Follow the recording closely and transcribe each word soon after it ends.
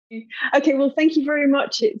Okay, well, thank you very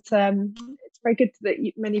much. It's very good that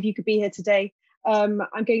many of you could be here today. I'm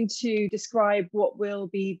going to describe what we'll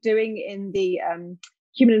be doing in the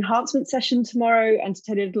human enhancement session tomorrow, and to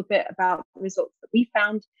tell you a little bit about the results that we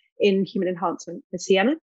found in human enhancement for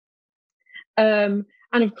SIENNA.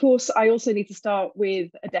 And of course, I also need to start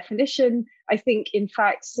with a definition. I think, in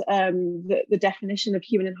fact, the definition of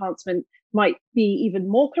human enhancement might be even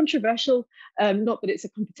more controversial, not that it's a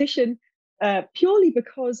competition, purely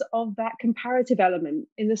because of that comparative element,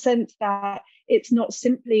 in the sense that it's not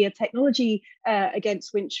simply a technology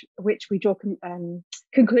against which we draw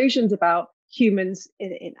conclusions about humans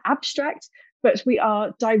in abstract, but we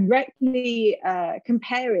are directly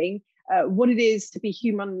comparing what it is to be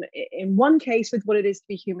human in one case with what it is to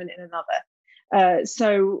be human in another.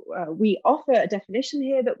 So we offer a definition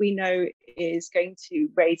here that we know is going to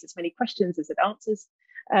raise as many questions as it answers.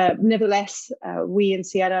 Nevertheless, we in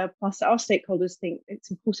SIENNA, plus our stakeholders, think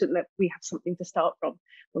it's important that we have something to start from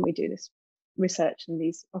when we do this research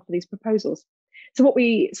and offer these proposals. So what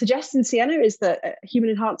we suggest in SIENNA is that human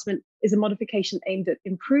enhancement is a modification aimed at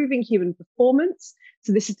improving human performance.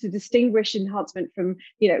 So this is to distinguish enhancement from,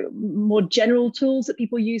 more general tools that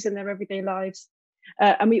people use in their everyday lives.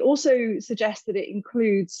 And we also suggest that it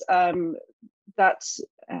includes that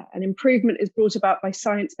an improvement is brought about by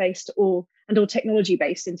science-based or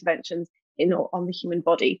technology-based interventions on the human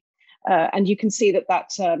body. And you can see that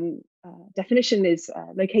definition is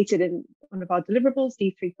located in one of our deliverables,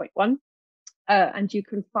 D3.1. And you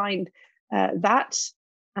can find that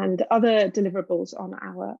and other deliverables on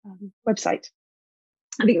our website.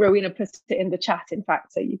 I think Rowena put it in the chat, in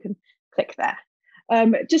fact, so you can click there.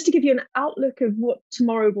 Just to give you an outlook of what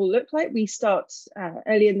tomorrow will look like, we start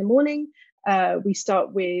early in the morning. We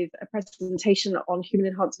start with a presentation on human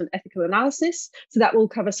enhancement ethical analysis. So that will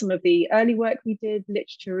cover some of the early work we did,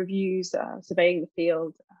 literature reviews, surveying the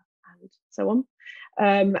field, and so on.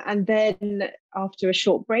 And then after a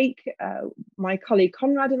short break, my colleague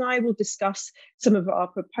Conrad and I will discuss some of our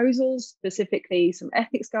proposals, specifically some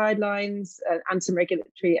ethics guidelines and some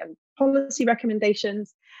regulatory and policy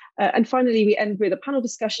recommendations. And finally, we end with a panel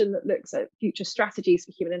discussion that looks at future strategies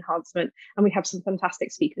for human enhancement. And we have some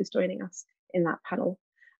fantastic speakers joining us in that panel.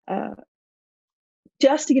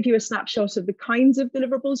 Just to give you a snapshot of the kinds of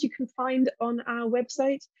deliverables you can find on our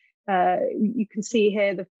website, you can see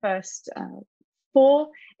here the first 4,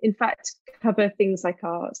 in fact, cover things like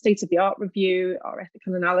our state-of-the-art review, our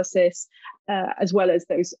ethical analysis, as well as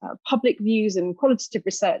those public views and qualitative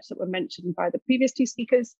research that were mentioned by the previous 2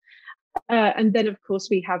 speakers. And then, of course,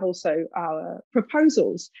 we have also our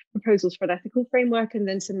proposals for an ethical framework, and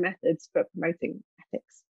then some methods for promoting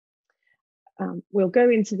ethics. We'll go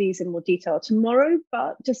into these in more detail tomorrow,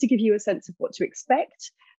 but just to give you a sense of what to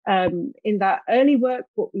expect, in that early work,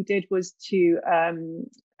 what we did was to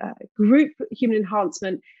group human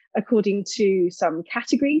enhancement according to some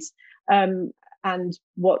categories. And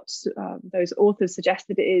what those authors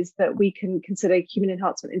suggested is that we can consider human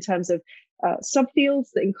enhancement in terms of subfields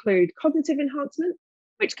that include cognitive enhancement,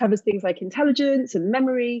 which covers things like intelligence and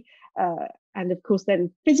memory, and of course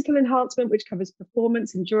then physical enhancement, which covers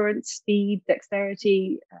performance, endurance, speed,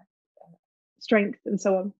 dexterity, strength, and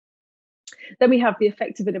so on. Then we have the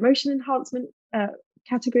affective and emotion enhancement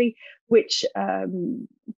category, which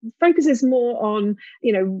focuses more on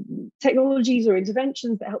technologies or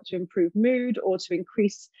interventions that help to improve mood or to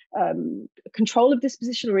increase control of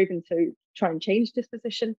disposition, or even to try and change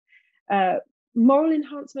disposition. Moral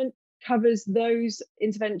enhancement covers those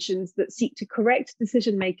interventions that seek to correct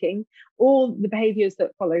decision making or the behaviors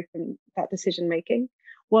that follow from that decision making,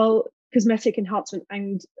 while cosmetic enhancement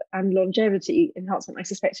and longevity enhancement, I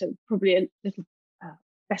suspect, are probably a little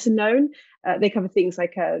better known. They cover things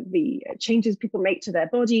like the changes people make to their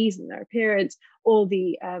bodies and their appearance, or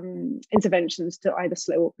the interventions to either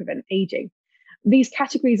slow or prevent aging. These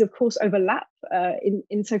categories, of course, overlap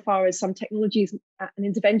insofar as some technologies and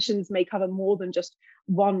interventions may cover more than just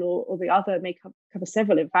one, or the other may cover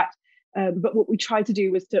several, in fact. But what we try to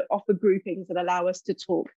do was to offer groupings that allow us to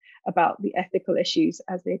talk about the ethical issues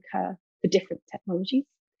as they occur for different technologies.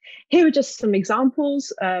 Here are just some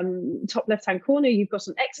examples. Top left-hand corner, you've got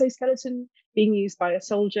an exoskeleton being used by a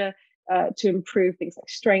soldier to improve things like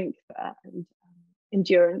strength and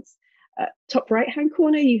endurance. Top right-hand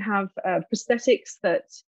corner, you have prostheses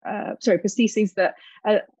that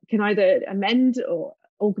can either amend or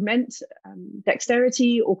augment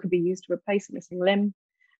dexterity, or could be used to replace a missing limb.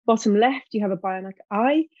 Bottom left, you have a bionic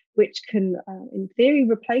eye, which can, in theory,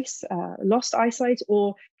 replace lost eyesight,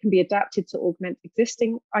 or can be adapted to augment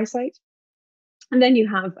existing eyesight. And then you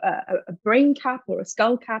have a brain cap or a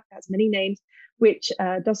skull cap, it has many names, which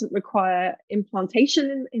doesn't require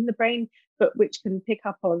implantation in the brain, but which can pick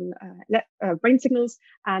up on brain signals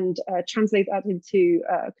and translate that into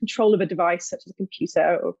control of a device such as a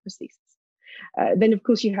computer or prosthesis. Then, of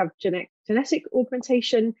course, you have genetic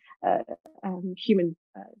augmentation, human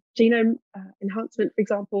genome enhancement, for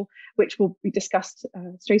example, which will be discussed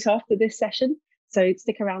straight after this session. So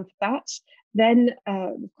stick around for that. Then,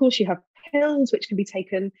 of course, you have pills, which can be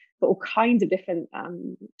taken for all kinds of different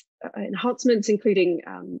enhancements, including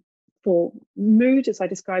for mood, as I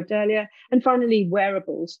described earlier. And finally,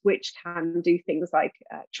 wearables, which can do things like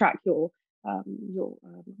track your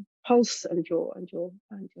pulse and your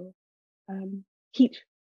heat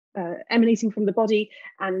emanating from the body,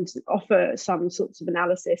 and offer some sorts of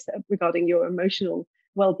analysis regarding your emotional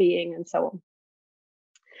well-being and so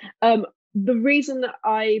on. The reason that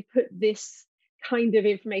I put this kind of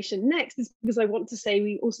information next is because I want to say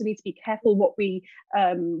we also need to be careful what we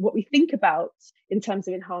think about in terms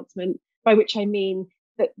of enhancement, by which I mean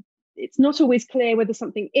that it's not always clear whether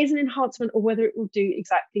something is an enhancement or whether it will do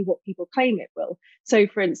exactly what people claim it will. So,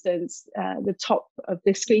 for instance, the top of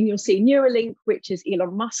the screen, you'll see Neuralink, which is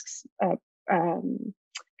Elon Musk's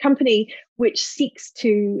company, which seeks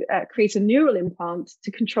to create a neural implant to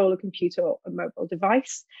control a computer or a mobile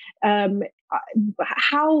device.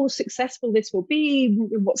 How successful this will be,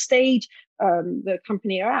 what stage the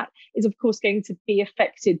company are at, is of course going to be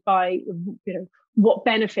affected by what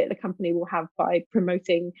benefit the company will have by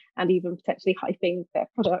promoting and even potentially hyping their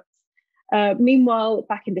products. Meanwhile,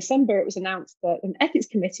 back in December, it was announced that an ethics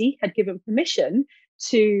committee had given permission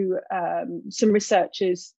to some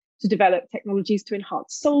researchers to develop technologies to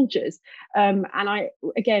enhance soldiers. And I,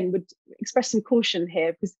 again, would express some caution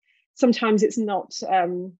here, because sometimes it's not,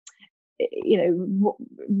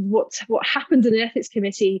 what happens in an ethics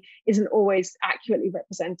committee isn't always accurately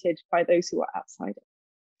represented by those who are outside it.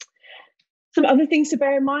 Some other things to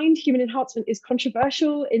bear in mind: human enhancement is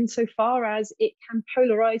controversial insofar as it can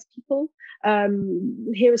polarize people.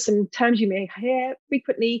 Here are some terms you may hear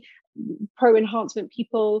frequently. Pro-enhancement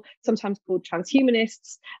people, sometimes called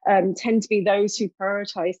transhumanists, tend to be those who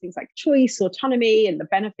prioritize things like choice, autonomy, and the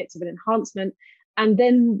benefits of an enhancement. And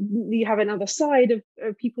then you have another side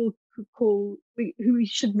of people who we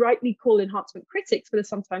should rightly call enhancement critics, but are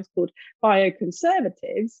sometimes called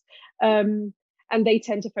bioconservatives. And they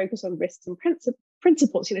tend to focus on risks and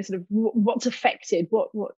principles, sort of what's affected, what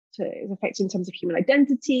is affected in terms of human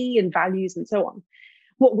identity and values and so on.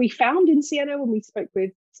 What we found in SIENNA when we spoke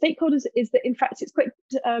with stakeholders is that, in fact, it's quite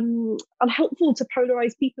unhelpful to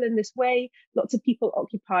polarize people in this way. Lots of people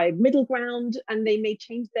occupy middle ground, and they may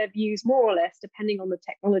change their views more or less depending on the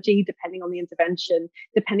technology, depending on the intervention,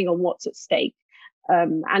 depending on what's at stake.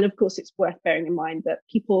 And of course, it's worth bearing in mind that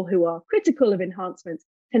people who are critical of enhancements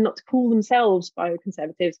tend not to call themselves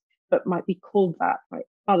bioconservatives, but might be called that by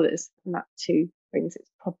others, and that too brings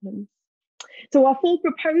its problems. So our 4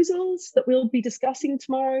 proposals that we'll be discussing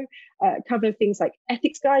tomorrow cover things like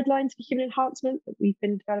ethics guidelines for human enhancement that we've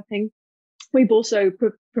been developing. We've also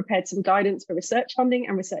prepared some guidance for research funding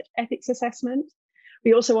and research ethics assessment.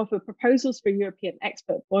 We also offer proposals for a European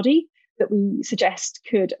expert body that we suggest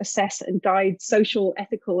could assess and guide social,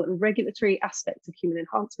 ethical, and regulatory aspects of human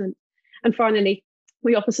enhancement. And finally,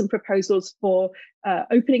 we offer some proposals for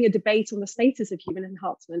opening a debate on the status of human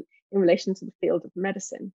enhancement in relation to the field of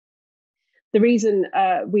medicine. The reason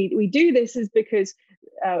we do this is because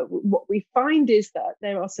what we find is that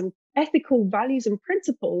there are some ethical values and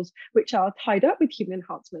principles which are tied up with human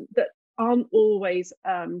enhancement that aren't always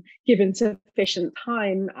given sufficient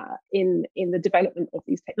time in the development of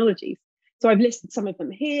these technologies. So I've listed some of them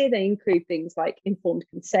here. They include things like informed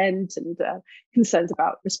consent and concerns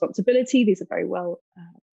about responsibility. These are very well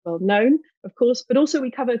known, of course, but also we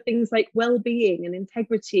cover things like well-being and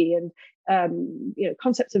integrity and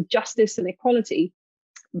concepts of justice and equality,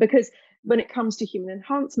 because when it comes to human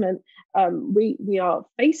enhancement, we are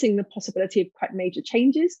facing the possibility of quite major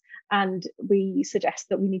changes, and we suggest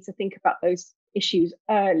that we need to think about those issues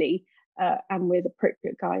early and with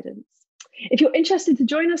appropriate guidance. If you're interested to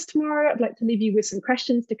join us tomorrow, I'd like to leave you with some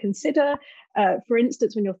questions to consider. For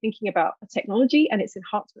instance, when you're thinking about a technology and its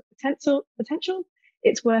enhancement potential,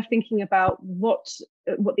 it's worth thinking about what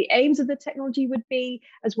the aims of the technology would be,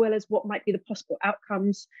 as well as what might be the possible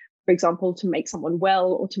outcomes, for example, to make someone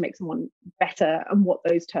well or to make someone better, and what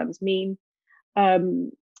those terms mean.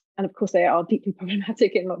 And of course, they are deeply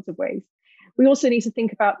problematic in lots of ways. We also need to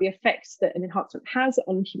think about the effects that an enhancement has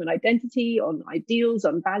on human identity, on ideals,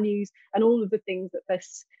 on values, and all of the things that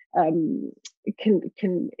this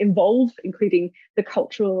can involve, including the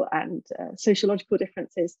cultural and sociological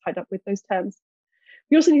differences tied up with those terms.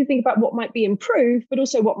 We also need to think about what might be improved, but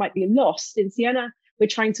also what might be lost. In Sienna, we're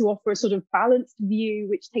trying to offer a sort of balanced view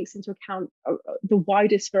which takes into account the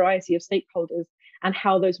widest variety of stakeholders, and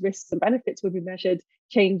how those risks and benefits will be measured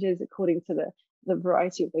changes according to the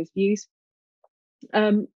variety of those views.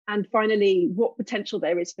 And finally, what potential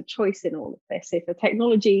there is for choice in all of this. If a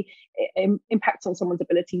technology impacts on someone's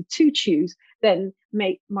ability to choose, then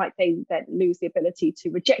might they then lose the ability to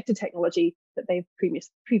reject a technology that they've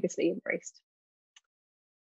previously embraced.